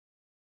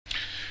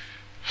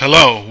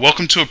Hello,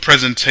 welcome to a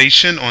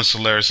presentation on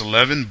Solaris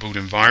 11 boot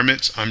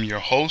environments. I'm your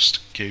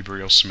host,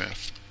 Gabriel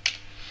Smith.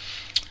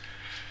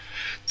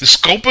 The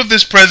scope of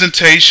this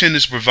presentation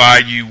is to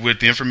provide you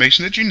with the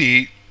information that you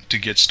need to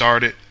get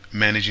started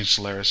managing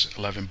Solaris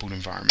 11 boot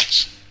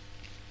environments.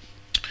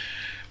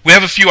 We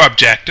have a few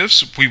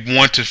objectives. We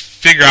want to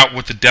figure out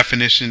what the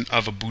definition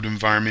of a boot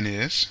environment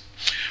is.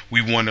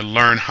 We want to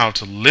learn how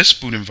to list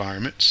boot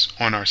environments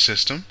on our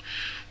system.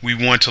 We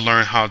want to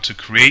learn how to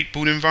create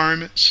boot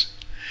environments.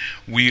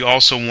 We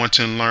also want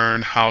to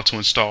learn how to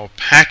install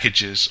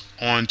packages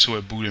onto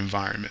a boot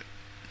environment.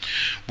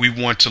 We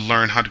want to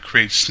learn how to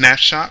create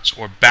snapshots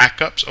or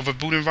backups of a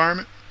boot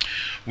environment.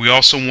 We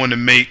also want to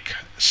make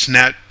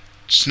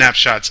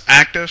snapshots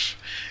active,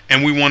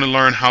 and we want to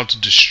learn how to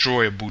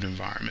destroy a boot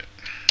environment.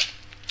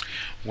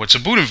 What's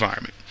a boot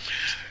environment?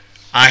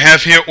 I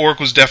have here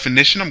Oracle's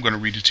definition. I'm going to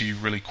read it to you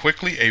really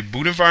quickly. A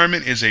boot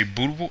environment is a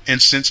bootable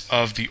instance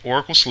of the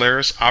Oracle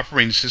Solaris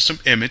operating system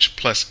image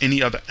plus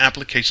any other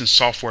application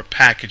software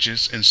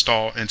packages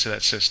installed into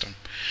that system.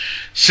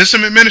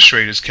 System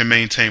administrators can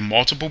maintain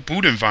multiple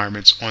boot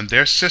environments on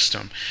their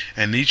system,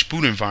 and each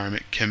boot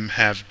environment can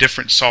have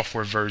different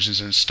software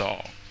versions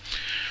installed.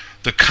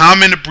 The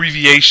common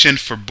abbreviation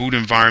for boot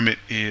environment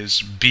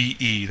is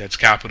BE. That's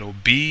capital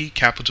B,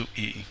 capital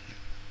E.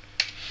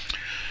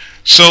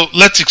 So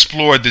let's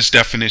explore this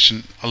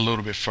definition a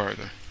little bit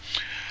further.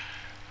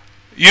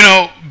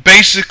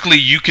 Basically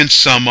you can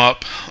sum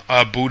up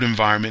a boot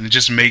environment and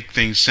just make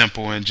things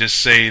simple and just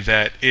say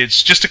that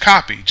it's just a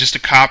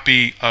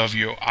copy of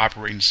your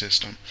operating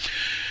system.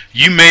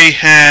 You may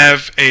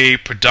have a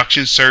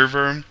production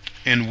server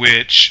in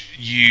which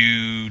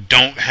you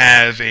don't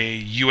have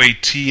a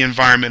UAT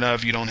environment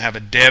of, you don't have a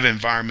dev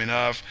environment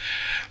of,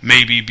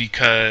 maybe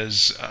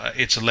because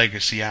it's a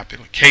legacy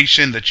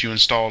application that you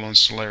installed on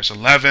Solaris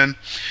 11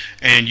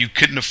 and you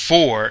couldn't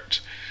afford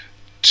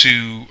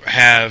to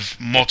have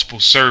multiple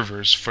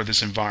servers for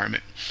this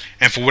environment,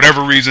 and for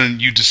whatever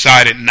reason you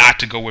decided not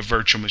to go with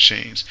virtual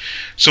machines.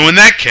 So in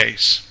that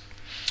case,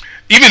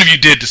 even if you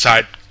did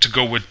decide to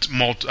go with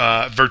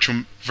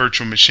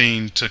virtual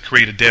machine to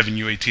create a dev and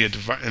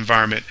UAT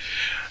environment,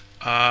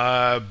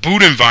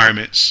 boot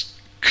environments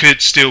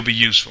could still be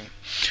useful.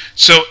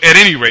 So at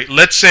any rate,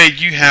 let's say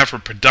you have a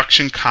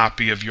production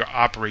copy of your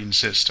operating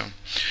system.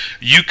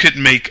 You could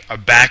make a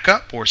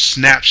backup or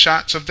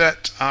snapshots of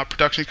that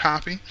production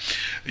copy.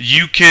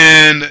 You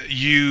can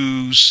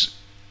use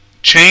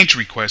change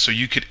requests, so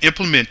you could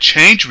implement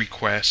change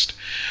requests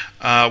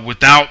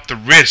without the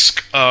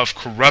risk of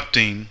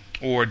corrupting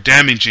or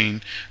damaging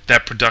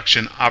that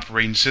production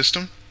operating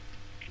system,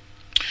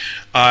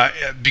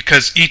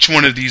 because each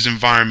one of these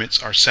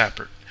environments are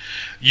separate.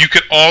 You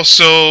could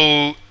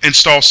also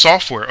install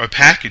software or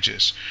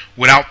packages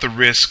without the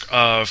risk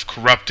of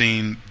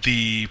corrupting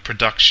the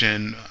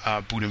production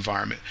boot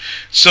environment.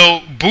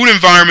 So boot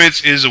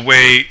environments is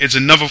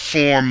another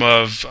form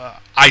of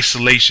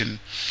isolation,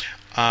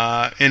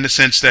 in the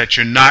sense that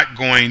you're not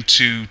going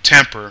to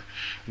tamper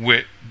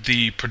with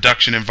the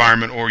production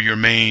environment or your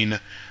main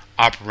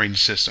operating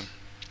system.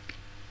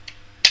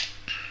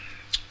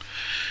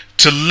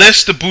 To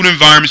list the boot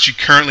environments you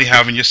currently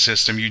have in your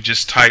system, you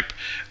just type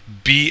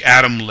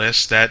batom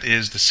list. That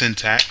is the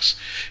syntax.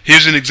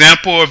 Here's an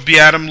example of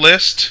batom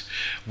list.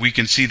 We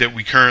can see that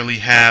we currently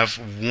have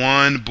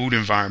one boot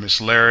environment,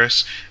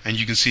 Solaris, and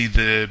you can see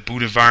the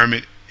boot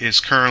environment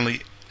is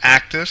currently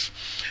active,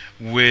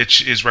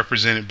 which is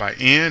represented by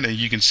N, and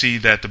you can see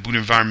that the boot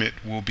environment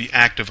will be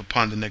active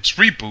upon the next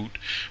reboot,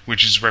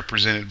 which is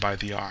represented by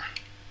the R.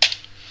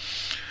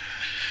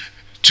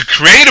 To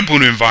create a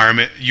boot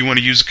environment, you want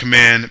to use the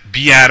command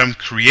batom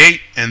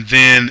create, and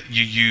then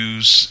you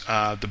use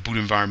the boot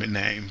environment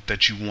name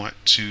that you want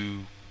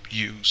to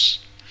use.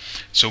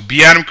 So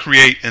batom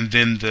create and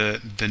then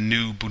the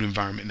new boot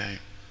environment name.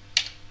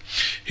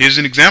 Here's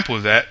an example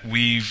of that.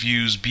 We've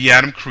used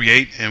batom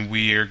create, and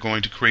we are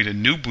going to create a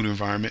new boot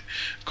environment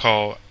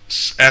called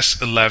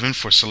S11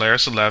 for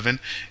Solaris 11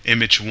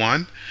 image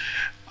 1,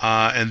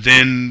 and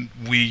then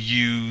we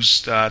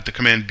used the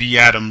command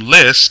batom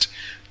list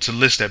to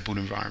list that boot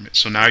environment.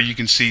 So now you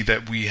can see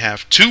that we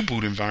have two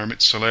boot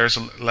environments, Solaris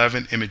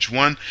 11 image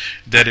 1,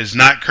 that is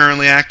not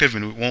currently active,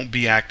 and it won't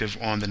be active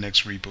on the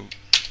next reboot.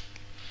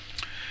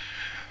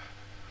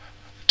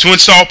 To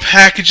install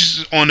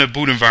packages on a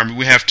boot environment,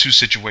 we have two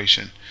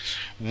situations.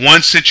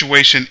 One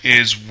situation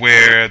is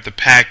where the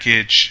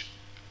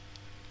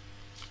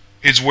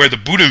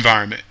boot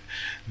environment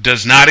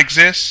does not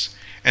exist,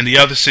 and the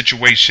other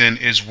situation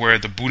is where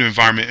the boot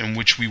environment in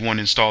which we want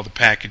to install the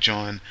package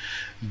on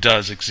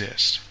does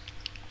exist.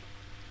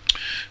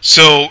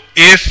 So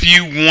if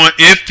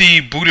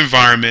the boot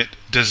environment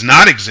does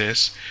not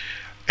exist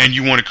and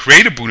you want to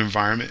create a boot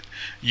environment,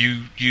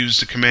 you use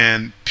the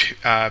command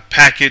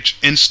package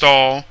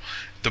install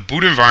the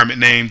boot environment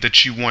name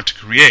that you want to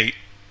create,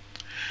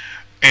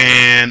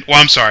 and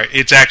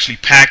it's actually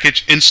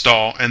package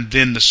install and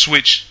then the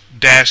switch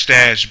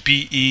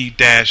 --be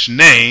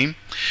 -name,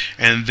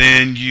 and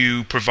then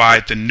you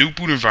provide the new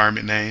boot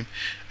environment name,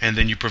 and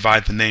then you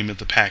provide the name of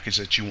the package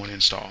that you want to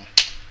install.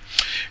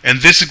 In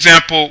this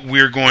example,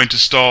 we're going to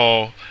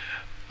install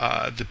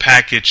the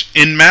package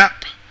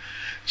nmap.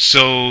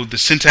 So the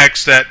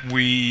syntax that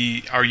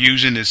we are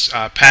using is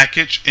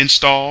package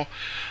install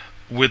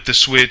with the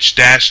switch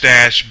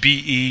 --be-name.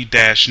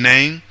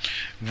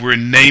 We're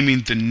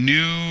naming the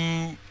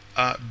new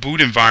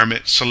boot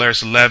environment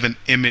Solaris 11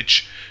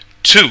 image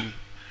 2,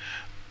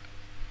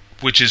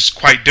 which is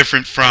quite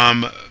different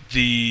from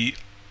the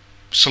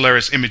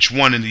Solaris image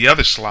 1 in the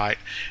other slide.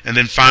 And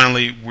then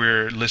finally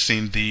we're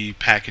listing the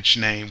package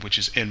name, which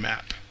is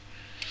nmap.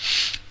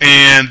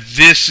 And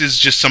this is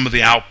just some of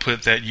the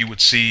output that you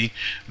would see.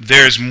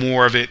 There's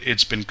more of it.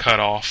 It's been cut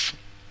off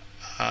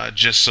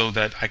just so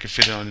that I could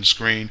fit it on the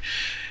screen.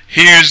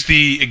 Here's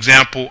the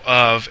example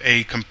of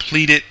a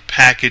completed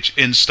package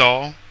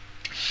install.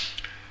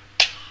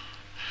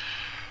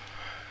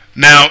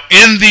 Now,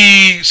 in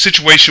the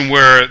situation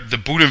where the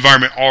boot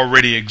environment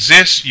already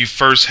exists, you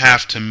first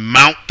have to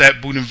mount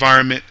that boot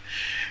environment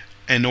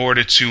in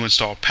order to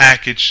install a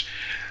package.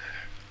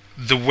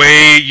 The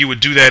way you would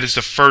do that is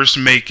to first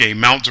make a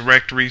mount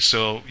directory.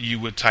 So you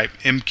would type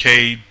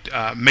mk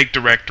make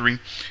directory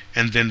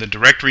and then the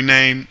directory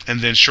name,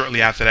 and then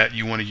shortly after that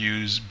you want to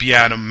use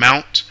batom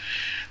mount,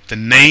 the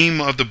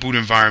name of the boot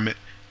environment,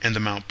 and the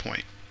mount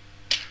point.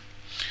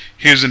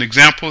 Here's an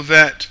example of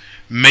that.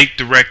 Make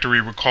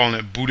directory, we're calling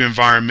it boot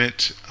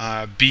environment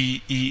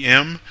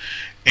BEM,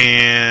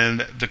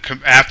 and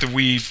after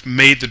we've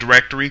made the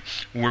directory,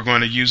 we're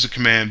going to use the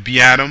command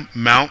batom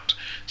mount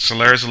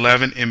Solaris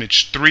 11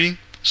 image 3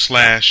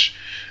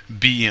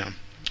 /BM,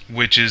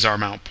 which is our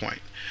mount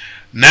point.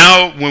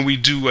 Now when we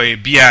do a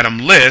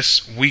batom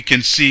list, we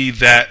can see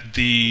that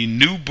the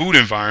new boot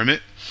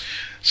environment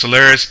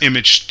Solaris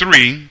image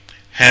 3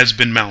 has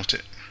been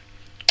mounted.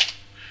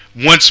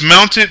 Once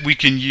mounted, we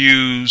can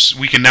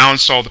now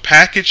install the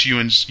package. You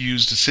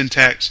use the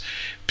syntax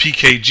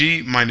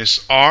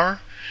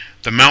pkg-r,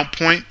 the mount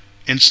point,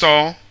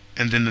 install,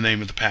 and then the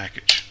name of the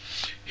package.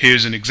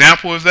 Here's an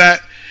example of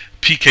that.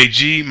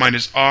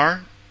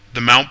 pkg-r,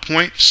 the mount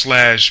point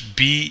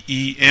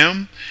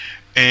 /BEM,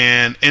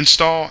 and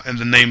install, and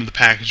the name of the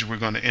package we're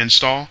going to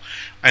install.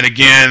 And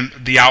again,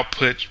 the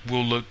output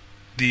will look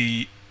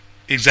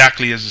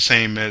exactly as the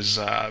same as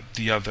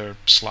the other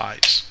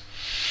slides.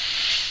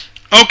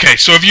 Okay,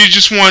 so if you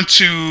just want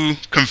to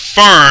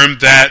confirm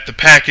that the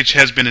package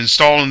has been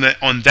installed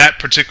on that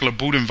particular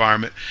boot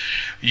environment,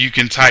 you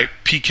can type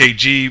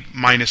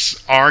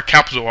pkg-r,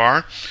 capital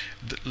R,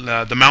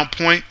 the mount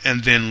point,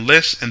 and then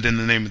list, and then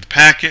the name of the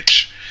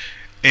package.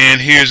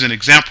 And here's an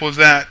example of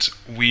that.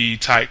 We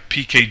type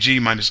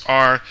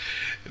pkg-r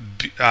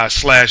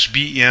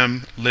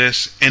 /BEM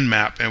list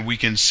nmap, and we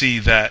can see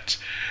that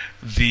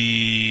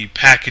the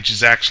package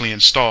is actually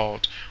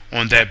installed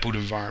on that boot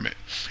environment.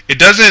 It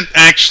doesn't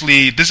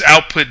actually, this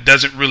output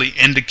doesn't really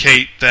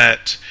indicate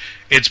that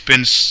it's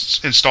been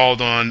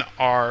installed on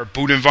our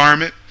boot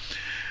environment,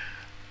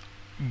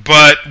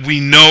 but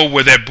we know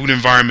where that boot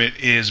environment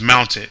is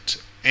mounted,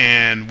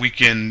 and we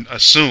can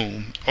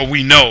assume, or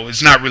we know,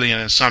 it's not really an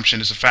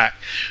assumption, it's a fact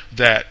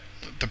that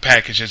the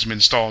package has been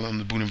installed on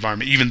the boot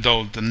environment, even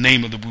though the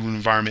name of the boot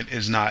environment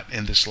is not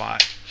in this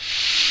slide.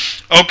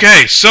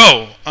 Okay,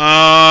 so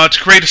to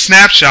create a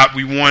snapshot,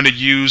 we want to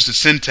use the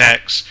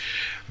syntax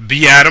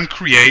batom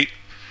create,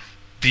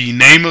 the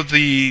name of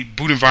the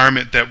boot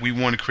environment that we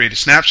want to create a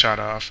snapshot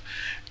of,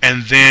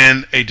 and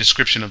then a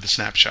description of the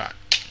snapshot.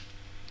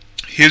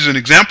 Here's an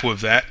example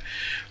of that.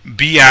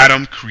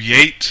 Batom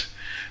create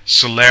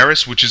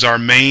Solaris, which is our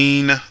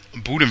main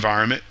boot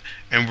environment,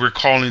 and we're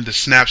calling the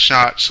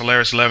snapshot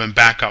Solaris 11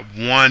 backup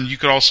 1. You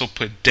could also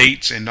put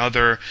dates and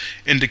other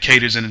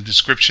indicators in the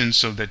description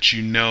so that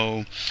you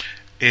know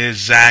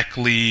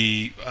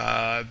exactly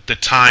the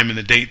time and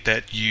the date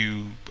that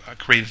you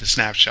created the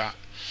snapshot.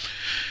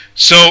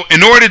 So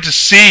in order to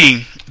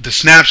see the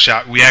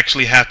snapshot, we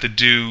actually have to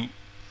do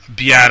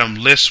batom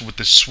list with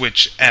the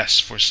switch S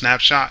for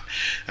snapshot,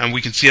 and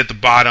we can see at the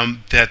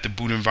bottom that the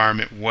boot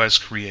environment was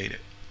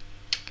created.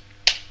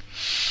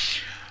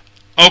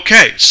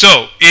 Okay,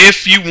 so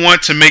if you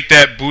want to make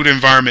that boot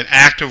environment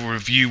active, or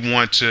if you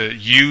want to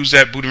use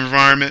that boot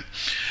environment,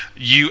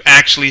 you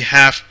actually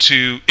have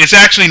to, it's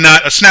actually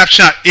not, a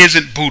snapshot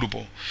isn't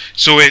bootable.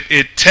 So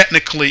it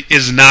technically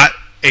is not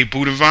a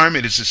boot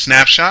environment, it's a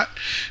snapshot.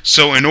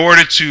 So in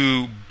order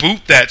to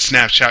boot that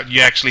snapshot,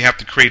 you actually have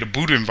to create a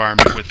boot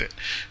environment with it.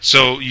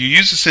 So you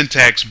use the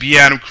syntax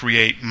batom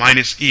create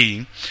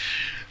 -e,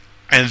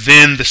 and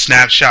then the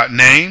snapshot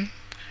name,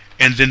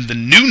 and then the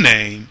new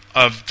name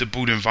of the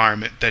boot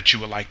environment that you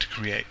would like to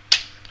create.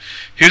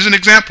 Here's an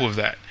example of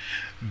that.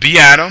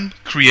 Batom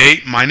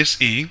create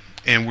 -e,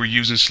 and we're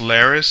using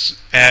Solaris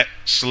at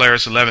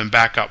Solaris 11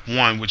 backup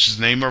 1, which is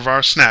the name of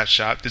our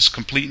snapshot. This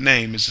complete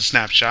name is the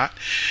snapshot,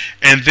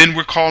 and then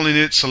we're calling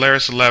it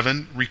Solaris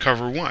 11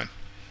 recover 1.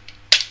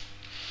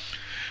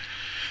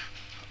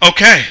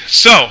 Okay,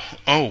 so,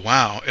 oh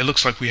wow, it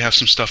looks like we have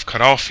some stuff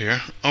cut off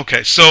here.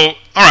 Okay, so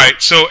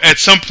alright, so at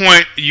some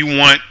point you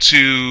want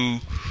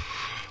to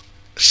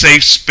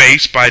save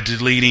space by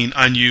deleting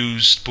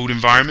unused boot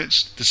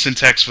environments. The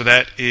syntax for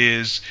that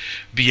is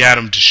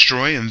batom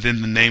destroy and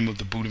then the name of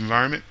the boot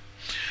environment.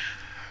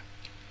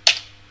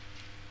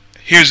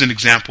 Here's an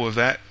example of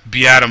that.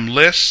 Batom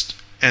list,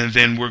 and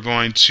then we're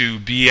going to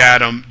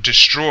batom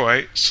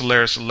destroy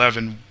Solaris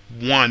 11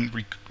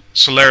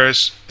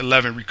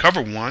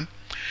 recover 1,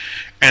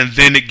 and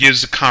then it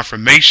gives the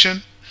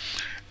confirmation,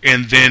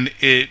 and then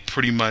it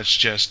pretty much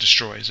just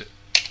destroys it.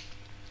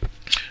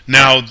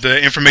 Now,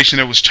 the information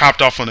that was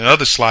chopped off on the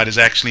other slide is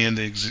actually in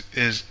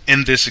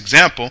this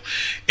example.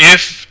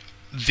 If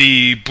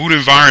the boot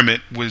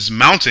environment was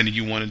mounted and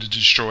you wanted to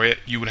destroy it,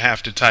 you would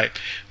have to type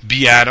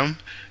batom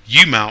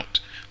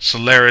umount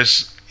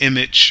Solaris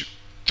image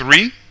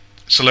 3,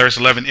 Solaris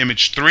 11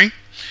 image 3,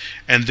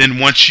 and then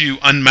once you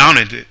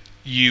unmounted it,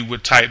 you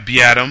would type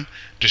batom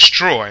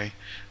destroy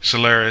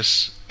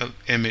Solaris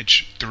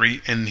image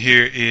 3, and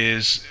here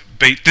is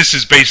this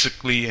is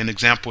basically an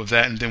example of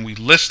that, and then we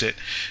list it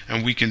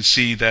and we can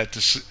see that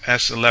this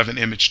S11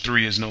 image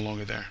 3 is no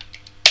longer there.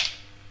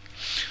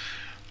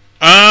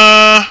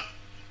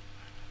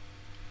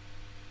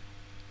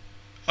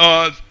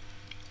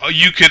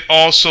 You could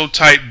also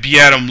type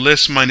batom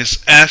list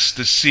 -s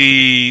to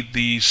see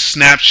the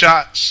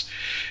snapshots.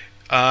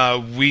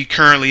 We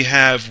currently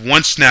have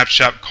one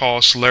snapshot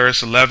called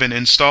Solaris 11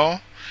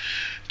 install.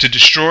 To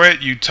destroy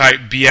it, you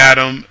type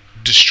batom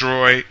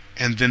destroy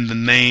and then the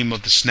name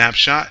of the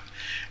snapshot,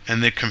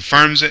 and it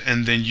confirms it,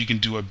 and then you can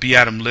do a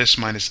batom list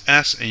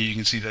 -s, and you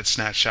can see that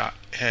snapshot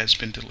has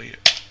been deleted.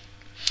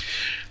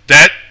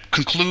 That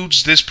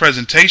concludes this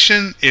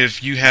presentation.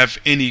 If you have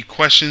any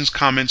questions,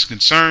 comments,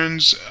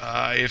 concerns,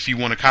 if you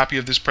want a copy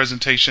of this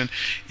presentation,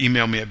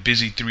 email me at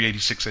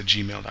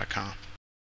busy386@gmail.com.